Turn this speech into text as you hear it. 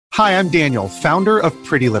Hi, I'm Daniel, founder of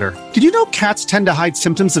Pretty Litter. Did you know cats tend to hide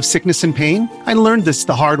symptoms of sickness and pain? I learned this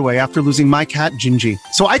the hard way after losing my cat, Gingy.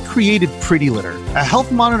 So I created Pretty Litter, a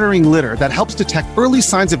health monitoring litter that helps detect early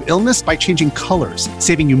signs of illness by changing colors,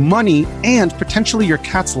 saving you money and potentially your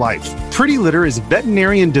cat's life. Pretty Litter is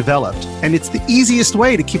veterinarian developed, and it's the easiest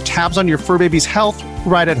way to keep tabs on your fur baby's health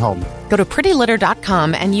right at home. Go to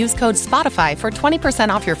prettylitter.com and use code SPOTIFY for 20%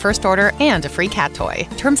 off your first order and a free cat toy.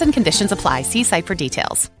 Terms and conditions apply. See site for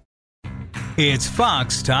details. It's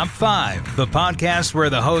Fox Top 5, the podcast where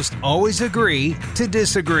the hosts always agree to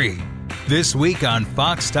disagree. This week on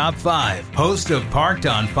Fox Top 5, host of Parked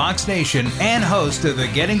on Fox Nation and host of the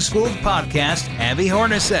Getting Schooled podcast, Abby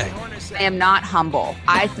Hornacek. I am not humble.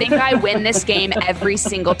 I think I win this game every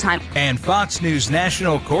single time. And Fox News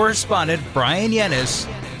national correspondent, Bryan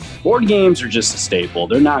Llenas. Board games are just a staple.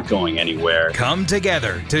 They're not going anywhere. Come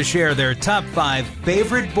together to share their top 5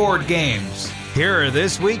 favorite board games. Here are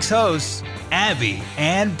this week's hosts, Abby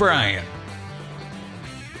and Bryan.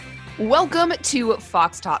 Welcome to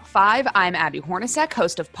Fox Top 5. I'm Abby Hornacek,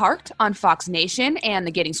 host of Parked on Fox Nation and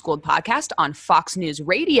the Getting Schooled podcast on Fox News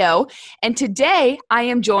Radio. And today I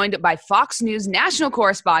am joined by Fox News national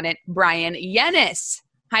correspondent, Bryan Llenas.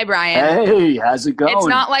 Hi, Bryan. Hey, how's it going? It's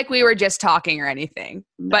not like we were just talking or anything,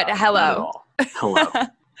 but hello. Hello.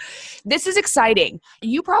 This is exciting.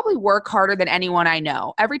 You probably work harder than anyone I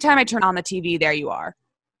know. Every time I turn on the TV, there you are.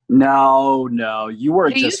 No, you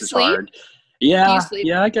work just as hard. Yeah, Do you sleep?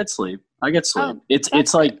 Yeah, I get sleep. Oh,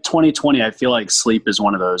 it's like 2020. I feel like sleep is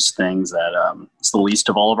one of those things that it's the least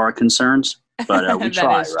of all of our concerns. But we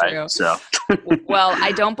try, right? True. So, well,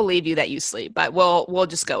 I don't believe you that you sleep, but we'll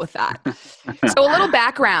just go with that. So, a little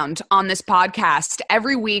background on this podcast: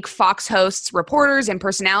 every week, Fox hosts, reporters, and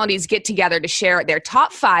personalities get together to share their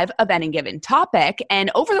top 5 of any given topic.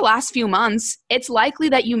 And over the last few months, it's likely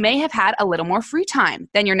that you may have had a little more free time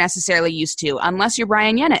than you're necessarily used to, unless you're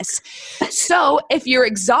Bryan Llenas. So, if you're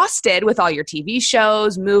exhausted with all your TV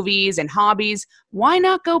shows, movies, and hobbies, why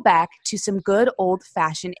not go back to some good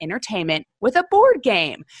old-fashioned entertainment with a board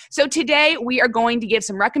game? So today we are going to give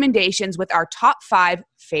some recommendations with our top 5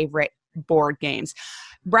 favorite board games.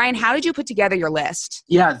 Bryan, how did you put together your list?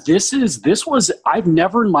 yeah, I've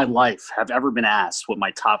never in my life have ever been asked what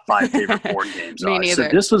my top 5 favorite board games Me are. neither. So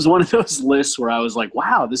this was one of those lists where I was like,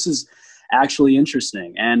 wow, this is actually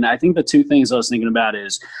interesting. And I think the two things I was thinking about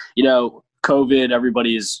is, COVID,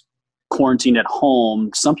 everybody's quarantined at home.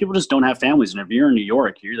 Some people just don't have families, and if you're in New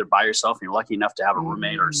York, you're either by yourself and you're lucky enough to have a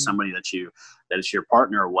roommate or somebody that is your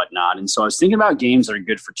partner or whatnot. And so I was thinking about games that are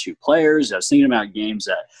good for 2 players. I was thinking about games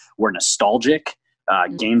that were nostalgic,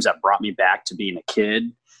 games that brought me back to being a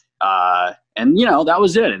kid, and that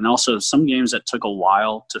was it. And also some games that took a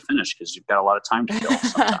while to finish because you've got a lot of time to kill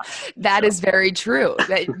sometimes. That is very true.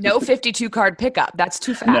 No 52 card pickup. That's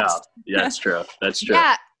too fast. No, that's true. That's true.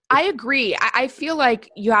 Yeah. I agree. I feel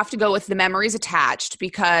like you have to go with the memories attached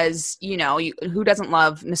because, who doesn't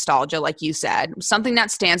love nostalgia, like you said, something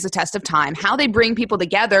that stands the test of time, how they bring people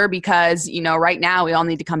together because, right now we all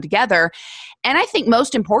need to come together. And I think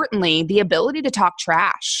most importantly, the ability to talk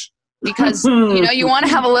trash because, you want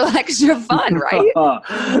to have a little extra fun, right?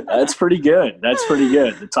 That's pretty good.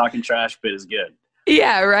 The talking trash bit is good.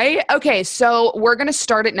 Yeah, right? Okay, so we're going to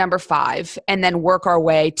start at number 5 and then work our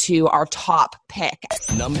way to our top pick.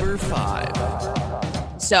 Number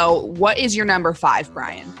 5. So what is your number 5,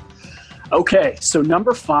 Bryan? Okay, so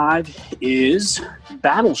number 5 is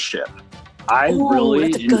Battleship. I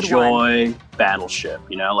really enjoy Battleship,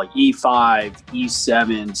 like E5,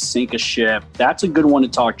 E7, sink a ship. That's a good one to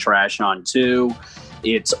talk trash on too.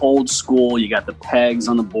 It's old school. You got the pegs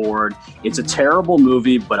on the board. It's a terrible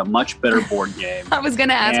movie, but a much better board game. I was going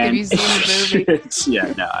to ask, have you seen the movie?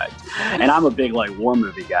 And I'm a big war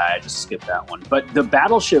movie guy. I just skipped that one. But the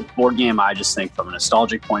Battleship board game, I just think from a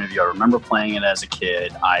nostalgic point of view, I remember playing it as a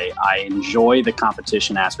kid. I enjoy the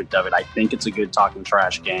competition aspect of it. I think it's a good talking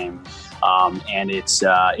trash game. And it's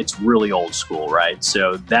really old school, right?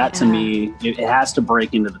 So that to me, it has to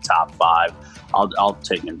break into the top 5. I'll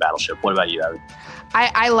take in Battleship. What about you, Abby?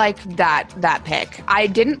 I like that pick. I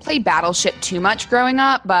didn't play Battleship too much growing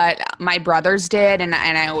up, but my brothers did, and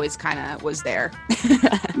I always kind of was there.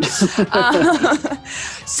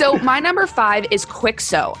 So my number 5 is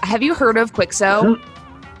Quixo. Have you heard of Quixo?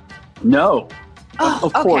 No.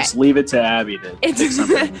 Of course, leave it to Abby to pick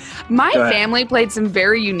something. My family played some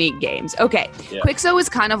very unique games. Okay, Quixo is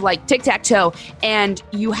kind of like tic-tac-toe, and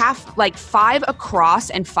you have like 5 across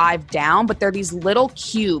and 5 down, but they're these little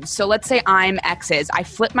cubes. So let's say I'm X's. I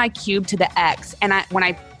flip my cube to the X, and when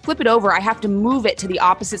I flip it over, I have to move it to the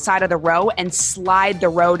opposite side of the row and slide the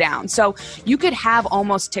row down. So you could have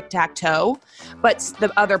almost tic-tac-toe, but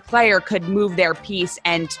the other player could move their piece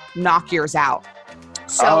and knock yours out.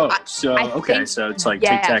 So so it's like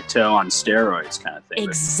tic-tac-toe on steroids kind of thing.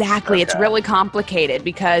 Exactly. Okay. It's really complicated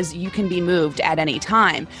because you can be moved at any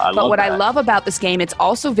time. I love about this game, it's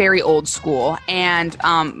also very old school. And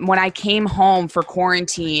when I came home for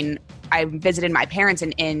quarantine, I visited my parents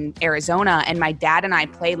in Arizona, and my dad and I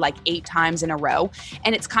played like 8 times in a row.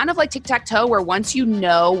 And it's kind of like tic-tac-toe, where once you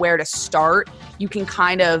know where to start, you can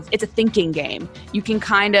it's a thinking game. You can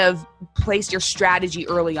kind of place your strategy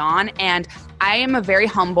early on. And I am a very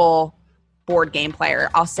humble board game player.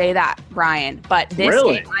 I'll say that, Bryan. But this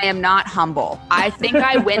game, I am not humble. I think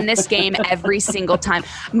I win this game every single time.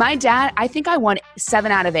 My dad, I think I won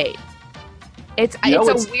 7 out of 8. It's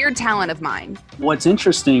a weird talent of mine. What's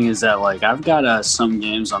interesting is that, like, I've got some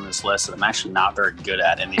games on this list that I'm actually not very good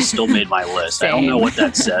at, and they still made my list. I don't know what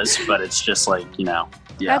that says, but it's just like, Yeah.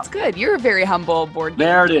 That's good. You're a very humble board game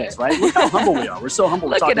There it is, right? Look how humble we are. We're so humble.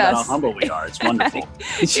 We're talking about how humble we are. It's wonderful.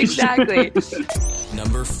 Exactly.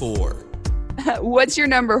 Number 4. What's your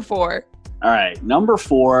number 4? All right. Number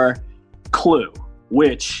 4, Clue,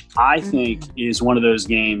 which I think is one of those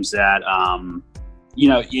games that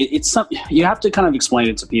it's something you have to kind of explain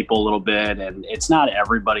it to people a little bit, and it's not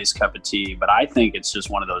everybody's cup of tea, but I think it's just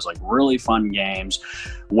one of those like really fun games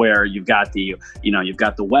where you've got the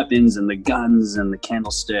weapons and the guns and the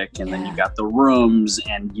candlestick, and then you've got the rooms,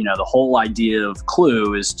 and the whole idea of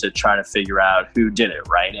Clue is to try to figure out who did it,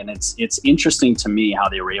 right? And it's interesting to me how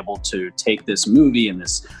they were able to take this movie and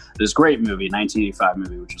this great movie, 1985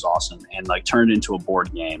 movie, which was awesome, and like turn it into a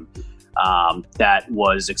board game. That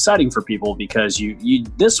was exciting for people because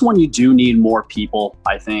this one you do need more people,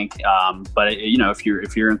 I think. But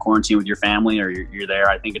if you're in quarantine with your family or you're there,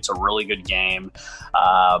 I think it's a really good game.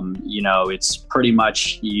 It's pretty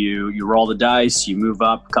much you roll the dice, you move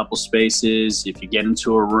up a couple spaces. If you get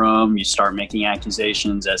into a room, you start making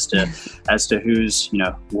accusations as to who's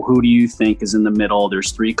who do you think is in the middle.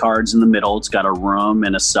 There's 3 cards in the middle. It's got a room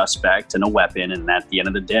and a suspect and a weapon, and at the end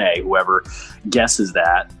of the day, whoever guesses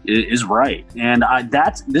that is right. And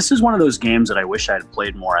this is one of those games that I wish I had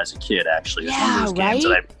played more as a kid. Actually,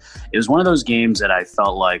 it was one of those games that I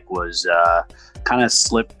felt like was kind of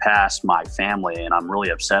slipped past my family, and I'm really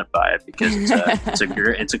upset by it because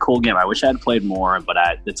it's a cool game. I wish I had played more, but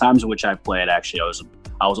the times in which I played, actually,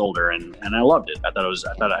 I was older and I loved it.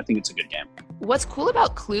 I think it's a good game. What's cool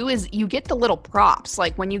about Clue is you get the little props.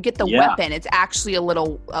 Like when you get the weapon, it's actually a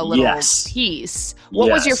little piece.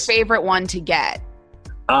 What was your favorite one to get?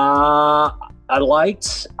 I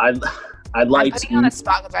liked. I'm putting you on a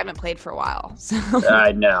spot because I haven't played for a while. So.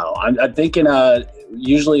 I know. I'm thinking.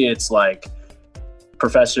 Usually it's like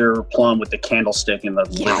Professor Plum with the candlestick in the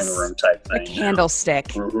living room type thing. The candlestick.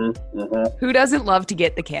 Mm-hmm, mm-hmm. Who doesn't love to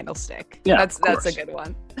get the candlestick? Yeah, that's a good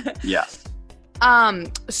one. Yeah.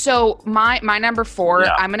 So my number 4,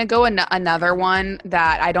 I'm gonna go another one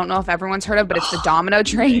that I don't know if everyone's heard of, but it's the Domino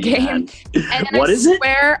Train game. And what is it?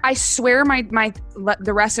 I swear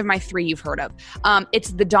the rest of my 3 you've heard of. It's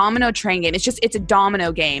the Domino Train game. It's a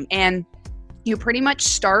domino game, and you pretty much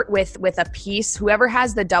start with a piece. Whoever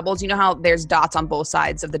has the doubles, you know how there's dots on both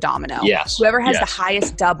sides of the domino. Yes. Whoever has the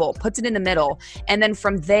highest double puts it in the middle. And then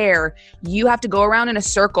from there, you have to go around in a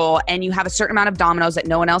circle, and you have a certain amount of dominoes that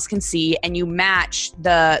no one else can see. And you match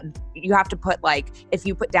you have to put, like, if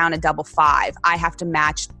you put down a double 5, I have to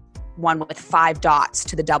match one with 5 dots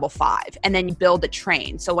to the double 5, and then you build a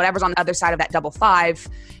train. So whatever's on the other side of that double 5,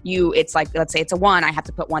 it's like, let's say it's a 1, I have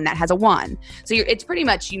to put one that has a 1. So it's pretty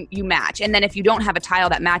much you match. And then if you don't have a tile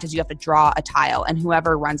that matches, you have to draw a tile, and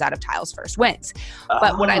whoever runs out of tiles first wins.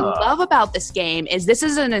 But what I love about this game is this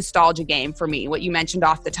is a nostalgia game for me, what you mentioned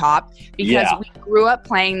off the top, because we grew up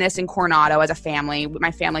playing this in Coronado as a family.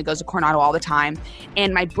 My family goes to Coronado all the time.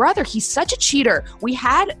 And my brother, he's such a cheater. We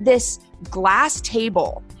had this glass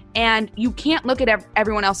table, and you can't look at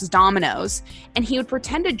everyone else's dominoes, and he would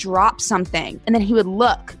pretend to drop something, and then he would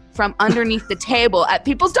look from underneath the table at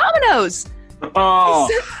people's dominoes. Oh,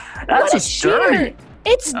 that's dirty.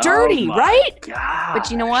 It's dirty, right? Gosh.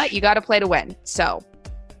 But you know what? You got to play to win. So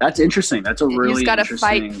that's interesting. That's a really you just got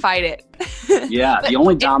to fight it. Yeah, the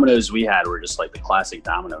only dominoes we had were just like the classic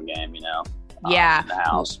domino game, in the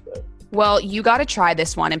house. But Well, you got to try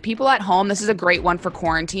this one. And people at home, this is a great one for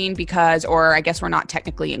quarantine because, or I guess we're not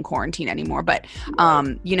technically in quarantine anymore, but,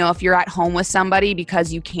 if you're at home with somebody,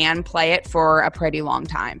 because you can play it for a pretty long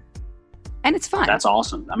time. And it's fun. That's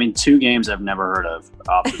awesome. I mean, 2 games I've never heard of.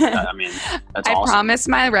 I mean, that's awesome. I promise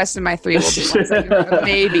my rest of my 3 will be ones that you heard of.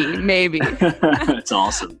 Maybe. That's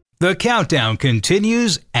awesome. The countdown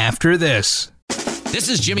continues after this. This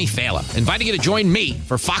is Jimmy Fallon, inviting you to join me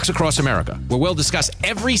for Fox Across America, where we'll discuss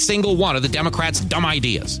every single one of the Democrats' dumb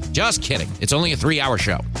ideas. Just kidding. It's only a 3-hour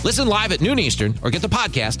show. Listen live at noon Eastern or get the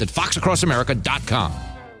podcast at foxacrossamerica.com.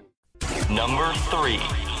 Number 3.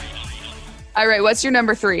 All right, what's your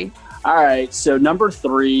number 3? All right, so number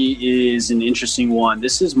 3 is an interesting one.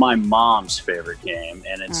 This is my mom's favorite game,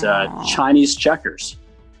 and it's Chinese checkers,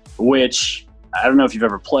 which I don't know if you've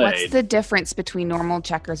ever played. What's the difference between normal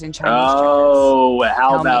checkers and Chinese checkers? Oh,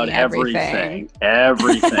 how about everything?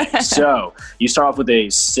 Everything. So you start off with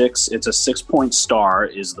it's a 6-point star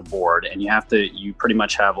is the board, and you pretty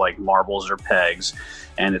much have like marbles or pegs,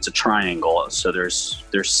 and it's a triangle. So there's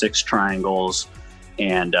 6 triangles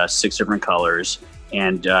and 6 different colors.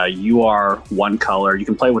 And you are one color. You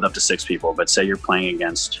can play with up to 6 people, but say you're playing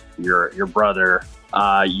against your brother,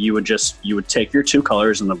 you would take your 2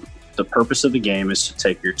 colors, and the purpose of the game is to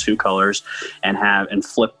take your 2 colors and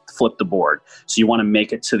flip the board. So you want to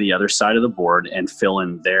make it to the other side of the board and fill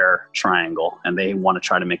in their triangle, and they want to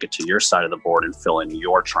try to make it to your side of the board and fill in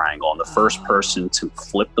your triangle. And the first person to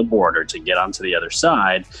flip the board or to get onto the other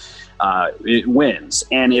side, it wins.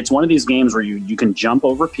 And it's one of these games where you can jump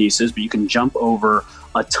over pieces, but you can jump over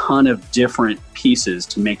a ton of different pieces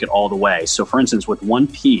to make it all the way. So for instance, with one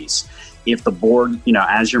piece, if the board,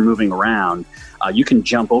 as you're moving around, you can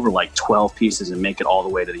jump over like 12 pieces and make it all the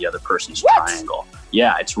way to the other person's triangle.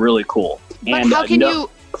 Yeah, it's really cool. But how can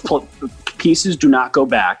pieces do not go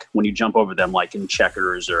back when you jump over them, like in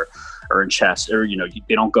checkers or in chess, or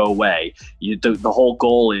they don't go away. The whole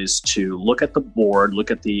goal is to look at the board,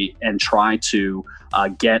 and try to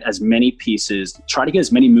get as many pieces, try to get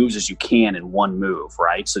as many moves as you can in one move,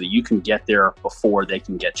 right? So that you can get there before they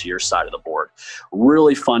can get to your side of the board.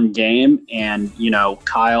 Really fun game. And,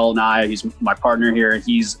 Kyle and I, he's my partner here.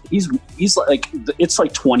 He's like, it's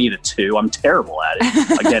like 20-2. I'm terrible at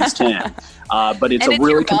it against him. But it's a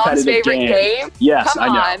really competitive game. Yes, I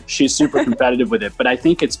know. She's super competitive with it. But I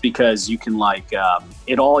think it's because you can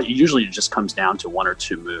it usually just comes down to 1 or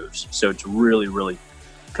 2 moves. So it's really, really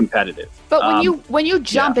competitive. But when you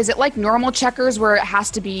jump, is it like normal checkers where it has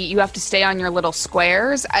to be, you have to stay on your little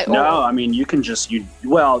squares? No, I mean, you can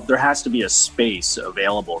there has to be a space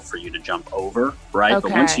available for you to jump over, right? Okay.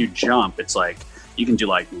 But once you jump, it's like, you can do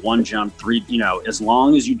like 1 jump, 3, as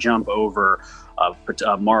long as you jump over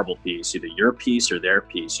a marble piece, either your piece or their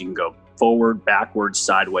piece, you can go forward, backwards,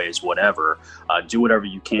 sideways, whatever. Do whatever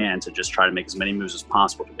you can to just try to make as many moves as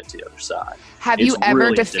possible to get to the other side. Have you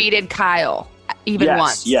ever defeated Kyle?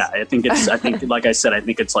 Once? Yeah, I think like I said, I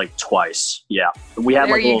think it's like twice. Yeah. We had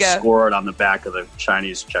like a little score on the back of the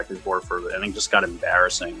Chinese checkers board I think just got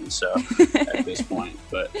embarrassing. So at this point,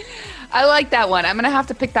 but I like that one. I'm going to have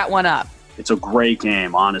to pick that one up. It's a great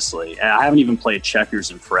game, honestly. And I haven't even played checkers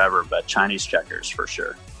in forever, but Chinese checkers for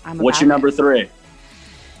sure. What's your number 3?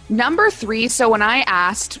 Number 3, so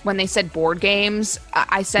when they said board games,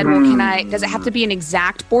 I said, well, does it have to be an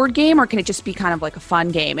exact board game, or can it just be kind of like a fun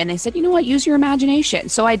game? And they said, you know what, use your imagination.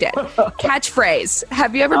 So I did. Catchphrase.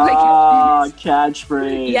 Have you ever played Catchphrase?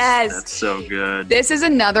 Catchphrase. Yes. That's so good. This is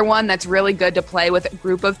another one that's really good to play with a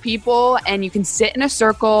group of people, and you can sit in a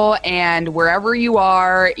circle, and wherever you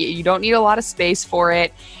are, you don't need a lot of space for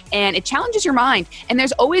it. And it challenges your mind. And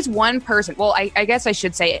there's always one person. Well, I guess I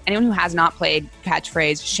should say, anyone who has not played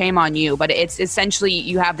Catchphrase, shame on you. But it's essentially,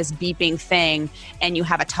 you have this beeping thing and you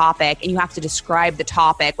have a topic and you have to describe the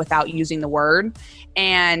topic without using the word.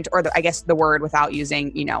 The word without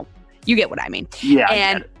using, you get what I mean. Yeah.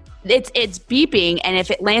 And it's beeping. And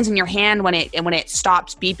if it lands in your hand when it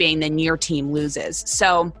stops beeping, then your team loses.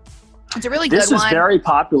 So it's a really good one. This is very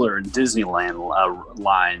popular in Disneyland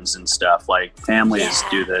lines and stuff. Like families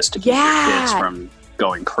do this to keep their kids from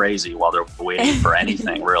going crazy while they're waiting for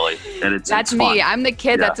anything, really. And that's me. Fun. I'm the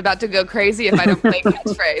kid that's about to go crazy if I don't play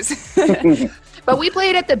Catchphrase. But we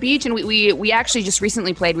played at the beach, and we actually just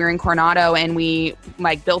recently played. We were in Coronado, and we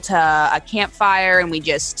built a campfire, and we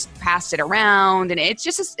just passed it around. And it's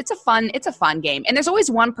a fun game. And there's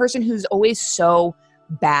always one person who's always so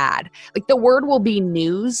bad. Like, the word will be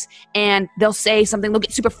news, and they'll say something, they'll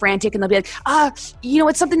get super frantic, and they'll be like,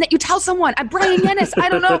 it's something that you tell someone. I'm Bryan Llenas, I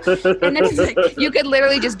don't know. And then it's like, you could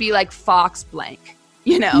literally just be like Fox blank,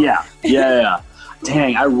 Yeah.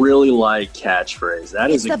 Dang, I really like Catchphrase.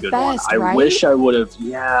 That is a good best, one. right? I wish I would have.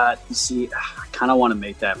 Yeah, you see, I kind of want to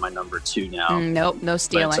make that my number 2 now. Nope, no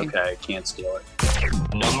stealing. But it's okay, I can't steal it.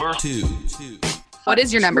 Number 2. What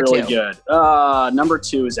is your number 2? Really good. Number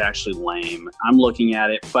 2 is actually lame. I'm looking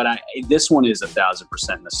at it, but this one is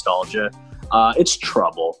 1,000% nostalgia. It's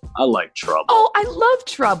Trouble. I like Trouble. Oh, I love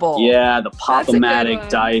Trouble. Yeah, the Pop-O-Matic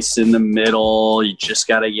dice in the middle. You just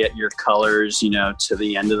got to get your colors, to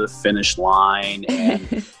the end of the finish line.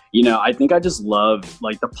 And, I think I just love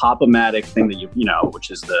like the Pop-O-Matic thing that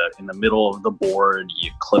which is in the middle of the board.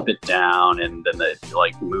 You clip it down and then it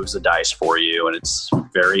like moves the dice for you. And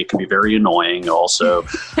it can be very annoying. Also,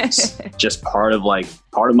 it's just part of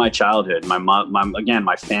my childhood.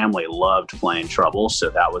 My family loved playing Trouble, so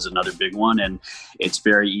that was another big one. And it's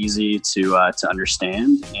very easy to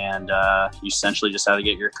understand. And you essentially just have to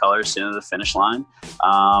get your colors to the finish line.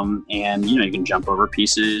 And you can jump over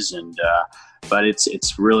pieces but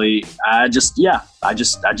it's really I just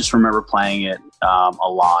remember playing it a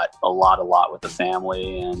lot with the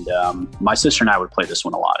family, and my sister and I would play this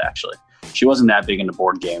one a lot. Actually, she wasn't that big into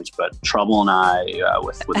board games, but Trouble and I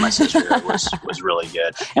with my sister was really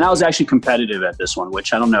good. And I was actually competitive at this one,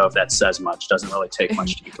 which I don't know if that says much. Doesn't really take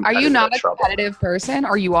much to be competitive. Are you not a Trouble. Competitive person,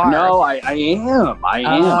 or you are? No, I am.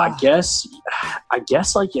 I guess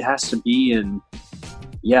like it has to be in.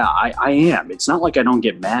 Yeah, I am. It's not like I don't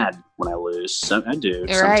get mad when I lose. I do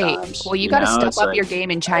sometimes. Well, you got to step up your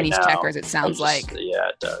game in Chinese checkers, it sounds like. Yeah,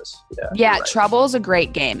 it does. Yeah, right. Trouble's a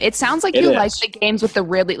great game. It sounds like you like the games with the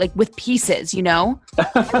really, with pieces, I like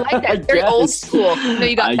that. Very old school.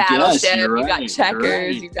 You got Battleship, you got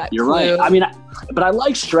checkers, you got You're Clue. right. I mean, but I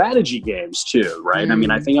like strategy games too, right? I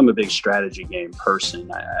mean, I think I'm a big strategy game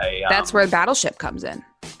person. That's where Battleship comes in.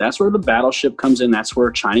 That's where the Battleship comes in. That's where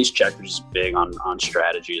Chinese checkers is big on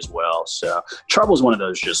strategy as well. So Trouble's one of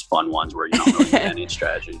those just fun ones where you don't really get any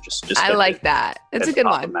strategy. Just I like that. It's a good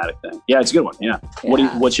one. Thing. Yeah, it's a good one. Yeah.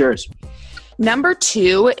 What's yours? Number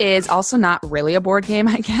 2 is also not really a board game,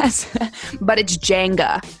 I guess, but it's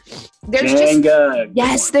Jenga.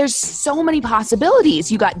 There's so many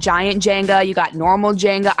possibilities. You got giant Jenga, you got normal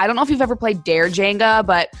Jenga. I don't know if you've ever played Dare Jenga,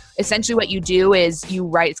 but essentially what you do is you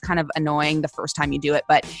write, it's kind of annoying the first time you do it,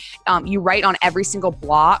 but you write on every single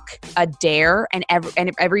block a dare, and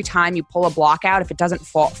every time you pull a block out, if it doesn't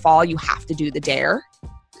fall, you have to do the dare.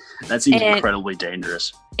 That seems incredibly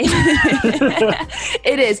dangerous.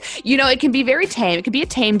 It is. It can be very tame. It could be a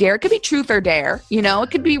tame dare. It could be truth or dare.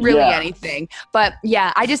 It could be really anything. But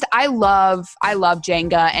yeah, I love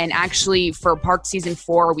Jenga. And actually for Park Season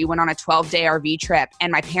 4, we went on a 12-day RV trip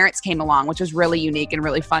and my parents came along, which was really unique and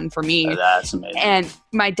really fun for me. Oh, that's amazing. And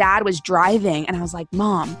my dad was driving and I was like,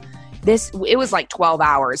 Mom, it was like 12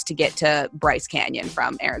 hours to get to Bryce Canyon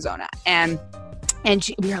from Arizona. And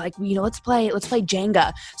we were like, let's play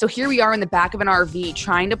Jenga. So here we are in the back of an RV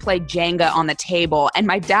trying to play Jenga on the table. And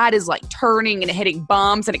my dad is like turning and hitting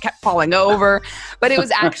bumps and it kept falling over. But it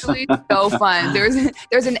was actually so fun.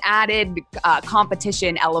 There's an added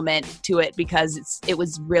competition element to it because it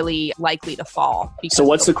was really likely to fall. So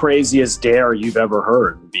what's the craziest dare you've ever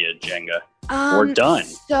heard via Jenga? Or done?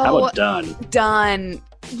 How about done? Done.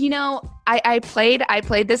 I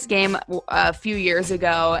played this game a few years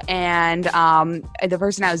ago, and the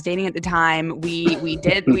person I was dating at the time, we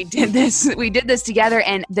did this together,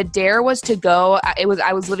 and the dare was to go.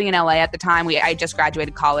 I was living in LA at the time. I just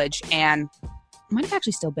graduated college, and I might have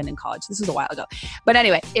actually still been in college. This was a while ago. But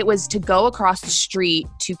anyway, it was to go across the street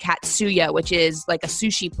to Katsuya, which is like a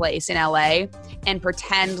sushi place in LA, and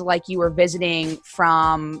pretend like you were visiting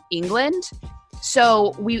from England.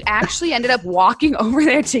 So we actually ended up walking over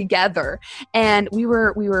there together, and we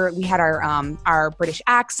had our British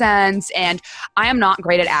accents, and I am not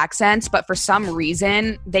great at accents, but for some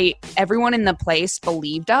reason everyone in the place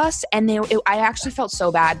believed us, and I actually felt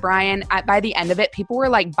so bad, Brian. By the end of it, people were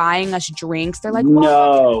like buying us drinks. They're like,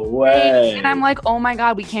 "No way!" And I'm like, "Oh my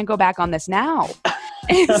God, we can't go back on this now."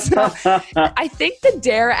 And so I think the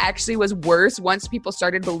dare actually was worse once people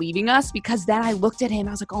started believing us, because then I looked at him,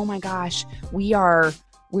 I was like, oh my gosh, we're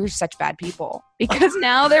such bad people, because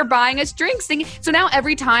now they're buying us drinks. So now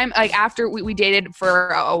every time, like after we dated for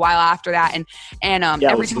a while after that, and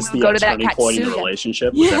every time we go to that Katsuya point in the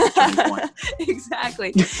relationship, was that the turning point?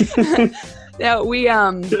 Exactly. Yeah, we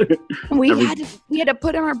had to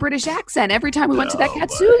put on our British accent every time we went to that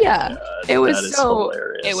Katsuya. It was so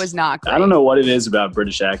hilarious. It was not great. I don't know what it is about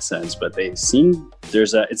British accents, but they seem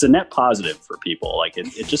it's a net positive for people. Like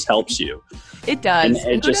it just helps you. It does.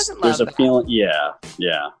 And there's a feeling. Yeah.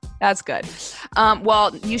 That's good.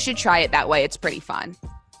 Well, you should try it that way. It's pretty fun.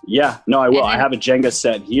 Yeah, no, I will. Then, I have a Jenga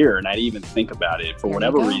set here, and I didn't even think about it. For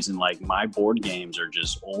whatever reason, like my board games are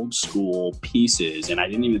just old school pieces, and I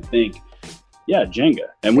didn't even think, Jenga.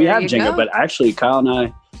 And we have Jenga, but actually Kyle and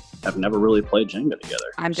I have never really played Jenga together.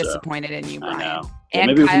 I'm disappointed in you, Bryan. I know. And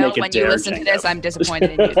maybe Kyle, when you listen to this, I'm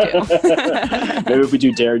disappointed in you too. Maybe if we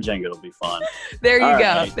do Dare Jenga, it'll be fun. There you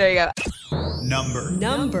go. There you go. Number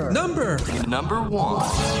 1.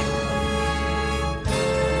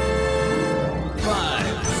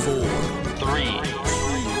 5, 4, 3.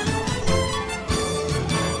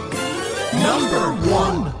 Number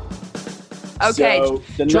 1. Okay, so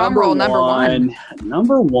the drum roll, number one.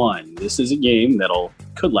 Number 1. This is a game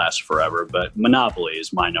could last forever, but Monopoly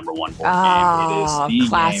is my number 1 board game. It is the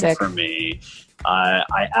classic game for me.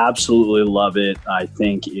 I absolutely love it. I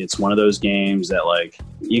think it's one of those games that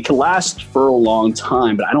it can last for a long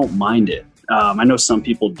time, but I don't mind it. I know some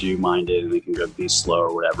people do mind it and they can go be slow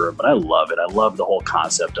or whatever, but I love it. I love the whole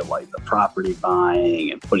concept of the property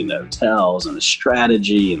buying and putting the hotels and the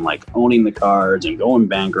strategy and owning the cards and going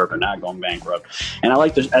bankrupt or not going bankrupt. And I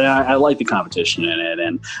like the competition in it.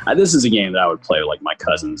 And this is a game that I would play with my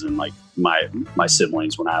cousins and my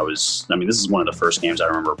siblings when this is one of the first games I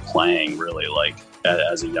remember playing really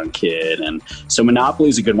as a young kid. And so Monopoly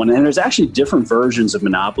is a good one. And there's actually different versions of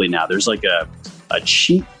Monopoly now. There's a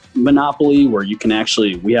cheat Monopoly where you can there's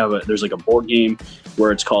a board game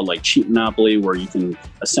where it's called Cheat Monopoly, where you can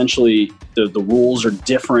essentially the rules are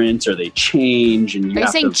different or they change, and Are you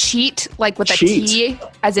saying cheat with a T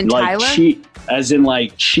as in Tyler? Cheat as in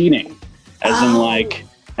cheating, as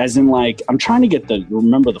in I'm trying to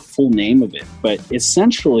remember the full name of it, but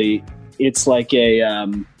essentially it's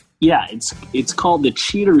it's called the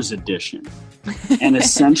Cheaters Edition. And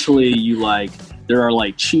essentially there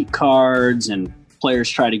are cheat cards, and players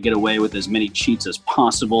try to get away with as many cheats as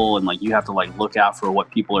possible, and you have to look out for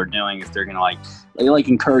what people are doing if they're gonna it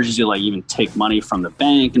encourages you to even take money from the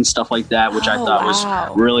bank and stuff like that, which I thought was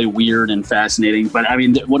really weird and fascinating. But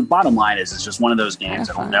what bottom line is, it's just one of those games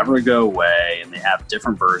that'll never go away, and they have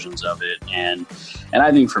different versions of it. And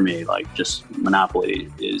I think for me, just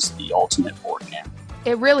Monopoly is the ultimate board game.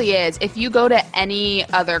 It really is. If you go to any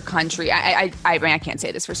other country, I can't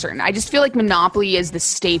say this for certain. I just feel like Monopoly is the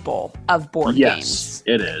staple of board games. Yes,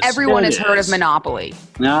 it is. Everyone has heard of Monopoly.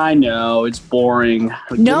 I know, it's boring.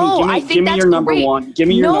 I think that's your number great. 1. Give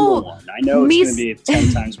me your number 1. I know it's going to be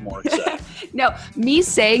 10 times more exciting. No, me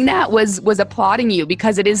saying that was applauding you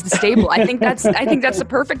because it is the staple. I think that's the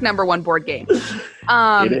perfect number 1 board game.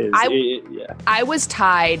 It is. I was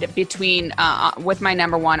tied between with my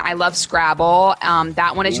number 1. I love Scrabble.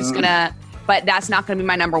 That one is just but that's not gonna be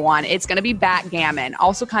my number 1. It's gonna be Backgammon.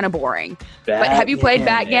 Also kind of boring. But have you played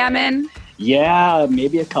Backgammon? Yeah,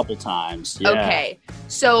 maybe a couple times. Yeah. Okay,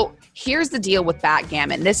 so here's the deal with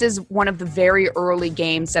Backgammon. This is one of the very early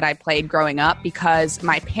games that I played growing up because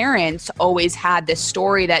my parents always had this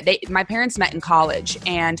story that my parents met in college,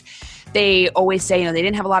 and they always say, they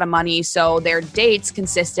didn't have a lot of money, so their dates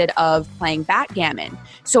consisted of playing backgammon.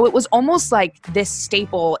 So it was almost like this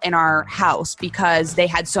staple in our house because they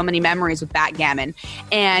had so many memories with backgammon.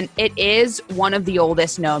 And it is one of the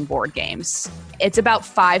oldest known board games. It's about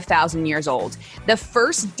 5,000 years old. The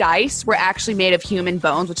first dice were actually made of human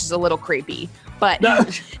bones, which is a little creepy. But but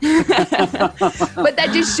that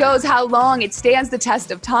just shows how long it stands the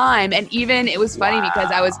test of time. And even it was funny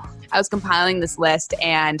because I was compiling this list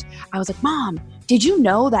and I was like, Mom, did you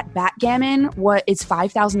know that backgammon is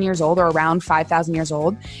 5,000 years old or around 5,000 years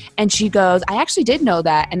old? And she goes, I actually did know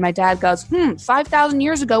that. And my dad goes, 5,000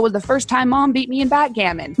 years ago was the first time Mom beat me in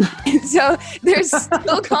backgammon. And so there's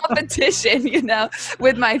still competition,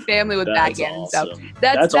 with my family with backgammon. Awesome. So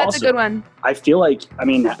that's awesome. A good one. I feel like, I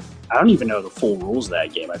don't even know the full rules of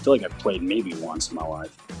that game. I feel like I've played maybe once in my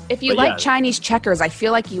life. If you like Chinese checkers, I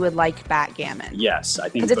feel like you would like backgammon. Yes, I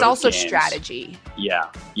think because it's also games, strategy. Yeah,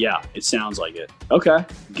 it sounds like it. Okay,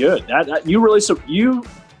 good. You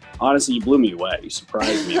honestly, you blew me away. You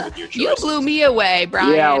surprised me with your choice. You blew me away,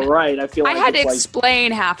 Bryan. Yeah, right. I feel like I had to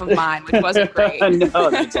explain half of mine, which wasn't great. No,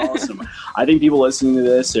 that's awesome. I think people listening to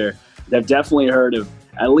this have definitely heard of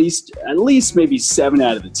at least maybe 7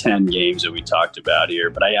 out of the 10 games that we talked about here.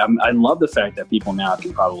 But I love the fact that people now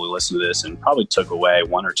can probably listen to this and probably took away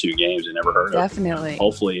 1 or 2 games they never heard of. Definitely.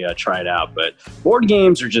 Hopefully try it out. But board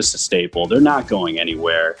games are just a staple. They're not going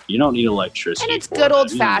anywhere. You don't need electricity. And it's good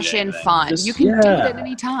old-fashioned fun. You can do it at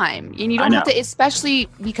any time. And you don't have to, especially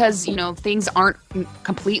because, things aren't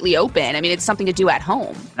completely open. It's something to do at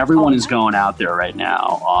home. Everyone is going out there right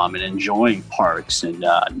now and enjoying parks and,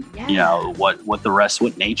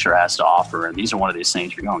 what nature has to offer. And these are one of these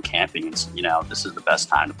things. You're going camping and, this is the best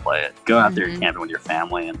time to play it. Go out there camping with your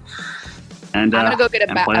family and And I'm gonna go get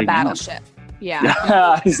a play again. battleship.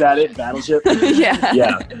 Yeah. Is that it? Battleship? Yeah.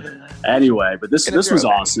 Yeah. Anyway, but this was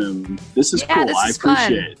awesome. This is cool. I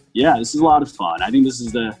appreciate it. Yeah, this is a lot of fun. I think this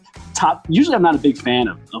is the top. Usually I'm not a big fan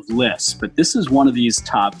of lists, but this is one of these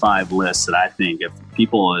top 5 lists that I think if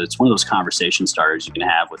people, it's one of those conversation starters you can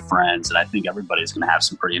have with friends, and I think everybody's going to have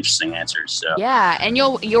some pretty interesting answers. So yeah, and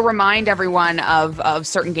you'll remind everyone of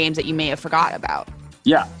certain games that you may have forgot about.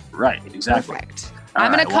 Yeah, right. Exactly. Perfect.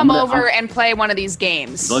 I'm going to come over and play one of these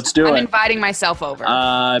games. Let's do it. I'm inviting myself over.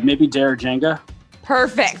 Maybe Dare Jenga.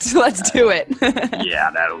 Perfect. Let's do it. Yeah,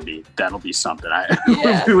 that'll be something.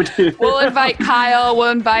 We'll invite Kyle.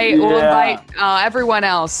 We'll invite everyone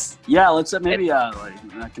else. Yeah, let's maybe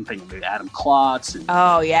I can think of maybe Adam Klotz. And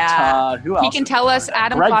Todd. Who else? He can tell us.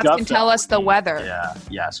 Adam Klotz can tell us the weather. Yeah.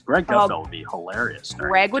 Yes. Greg Gutfeld would be hilarious.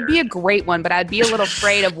 Greg would be a great one, but I'd be a little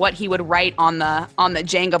afraid of what he would write on the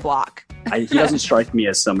Jenga block. He doesn't strike me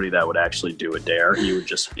as somebody that would actually do a dare. He would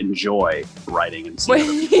just enjoy writing and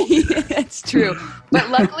seeing. It's true, but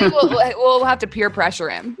luckily we'll have to peer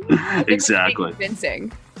pressure him. Exactly.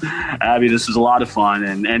 Convincing. Abby, this was a lot of fun,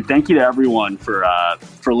 and thank you to everyone for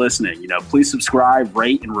listening. Please subscribe,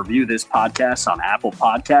 rate, and review this podcast on Apple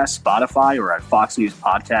Podcasts, Spotify, or at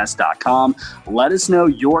foxnewspodcast.com. Let us know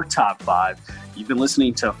your top 5. You've been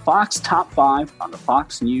listening to Fox Top 5 on the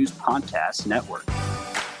Fox News Podcast Network.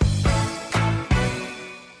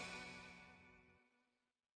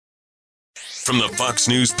 From the Fox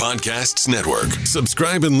News Podcasts Network,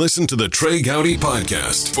 subscribe and listen to the Trey Gowdy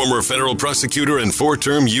Podcast. Former federal prosecutor and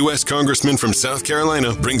 4-term U.S. Congressman from South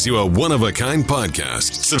Carolina brings you a one-of-a-kind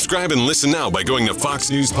podcast. Subscribe and listen now by going to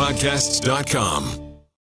foxnewspodcasts.com.